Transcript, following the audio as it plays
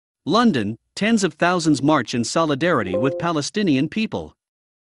London, tens of thousands march in solidarity with Palestinian people.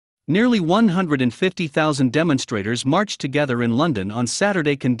 Nearly 150,000 demonstrators marched together in London on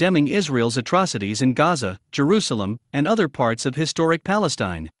Saturday condemning Israel's atrocities in Gaza, Jerusalem, and other parts of historic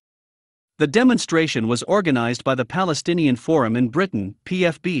Palestine. The demonstration was organized by the Palestinian Forum in Britain,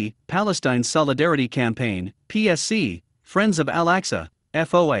 PFB, Palestine Solidarity Campaign, PSC, Friends of Al-Aqsa,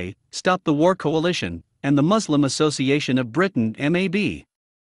 FOA, Stop the War Coalition, and the Muslim Association of Britain, MAB.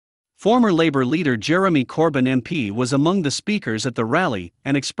 Former Labour leader Jeremy Corbyn MP was among the speakers at the rally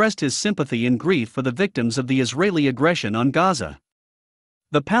and expressed his sympathy and grief for the victims of the Israeli aggression on Gaza.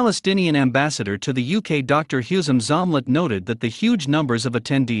 The Palestinian ambassador to the UK Dr. Husam Zomlot noted that the huge numbers of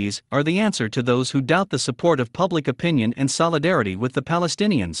attendees are the answer to those who doubt the support of public opinion and solidarity with the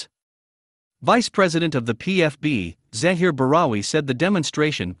Palestinians. Vice President of the PFB, Zahir Barawi, said the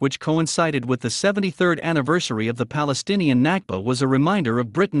demonstration, which coincided with the 73rd anniversary of the Palestinian Nakba, was a reminder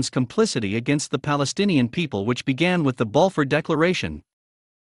of Britain's complicity against the Palestinian people, which began with the Balfour Declaration.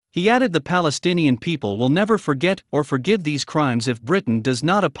 He added the Palestinian people will never forget or forgive these crimes if Britain does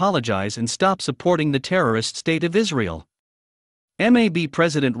not apologize and stop supporting the terrorist state of Israel. MAB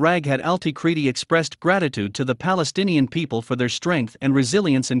President Raghad Al-Tikriti expressed gratitude to the Palestinian people for their strength and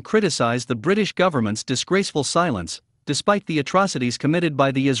resilience and criticized the British government's disgraceful silence, despite the atrocities committed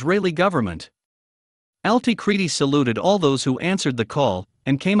by the Israeli government. Al-Tikriti saluted all those who answered the call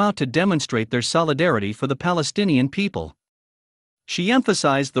and came out to demonstrate their solidarity for the Palestinian people. She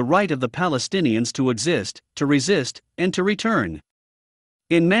emphasized the right of the Palestinians to exist, to resist, and to return.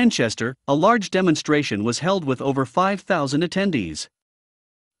 In Manchester, a large demonstration was held with over 5,000 attendees.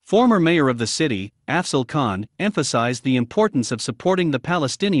 Former mayor of the city, Afzal Khan, emphasized the importance of supporting the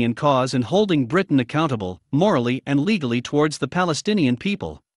Palestinian cause and holding Britain accountable, morally and legally, towards the Palestinian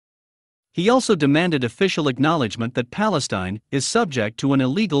people. He also demanded official acknowledgement that Palestine is subject to an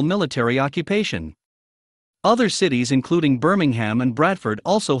illegal military occupation. Other cities, including Birmingham and Bradford,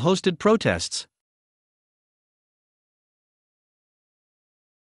 also hosted protests.